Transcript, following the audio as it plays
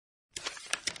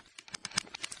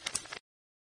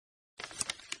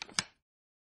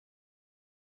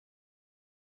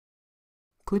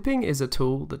Clipping is a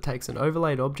tool that takes an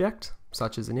overlaid object,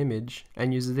 such as an image,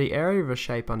 and uses the area of a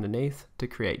shape underneath to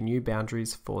create new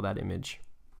boundaries for that image.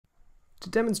 To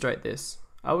demonstrate this,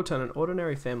 I will turn an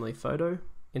ordinary family photo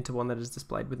into one that is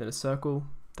displayed within a circle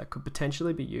that could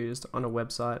potentially be used on a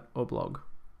website or blog.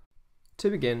 To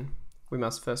begin, we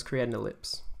must first create an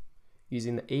ellipse,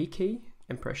 using the E key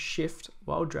and press Shift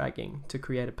while dragging to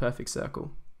create a perfect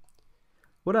circle.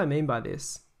 What I mean by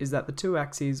this is that the two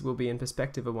axes will be in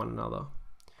perspective of one another.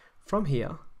 From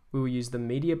here, we will use the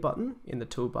Media button in the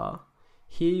toolbar.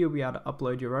 Here you'll be able to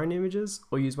upload your own images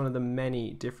or use one of the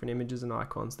many different images and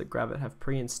icons that Gravit have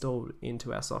pre-installed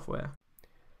into our software.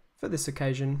 For this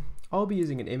occasion, I'll be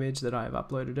using an image that I have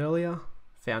uploaded earlier,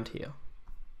 found here.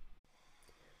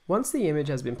 Once the image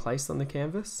has been placed on the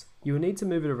canvas, you will need to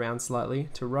move it around slightly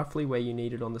to roughly where you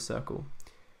need it on the circle.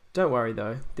 Don't worry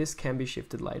though, this can be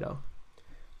shifted later.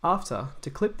 After,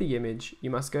 to clip the image, you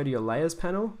must go to your Layers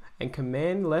panel and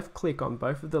Command left click on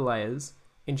both of the layers,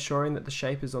 ensuring that the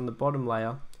shape is on the bottom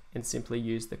layer, and simply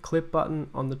use the Clip button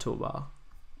on the toolbar.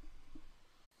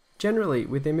 Generally,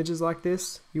 with images like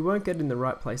this, you won't get it in the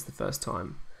right place the first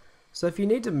time. So if you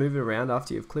need to move it around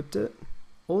after you've clipped it,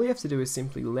 all you have to do is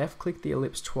simply left click the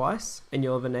ellipse twice and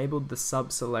you'll have enabled the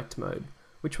sub select mode,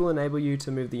 which will enable you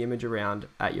to move the image around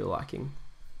at your liking.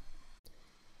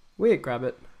 We at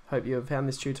Gravit hope you have found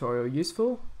this tutorial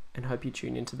useful and hope you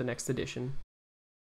tune into the next edition.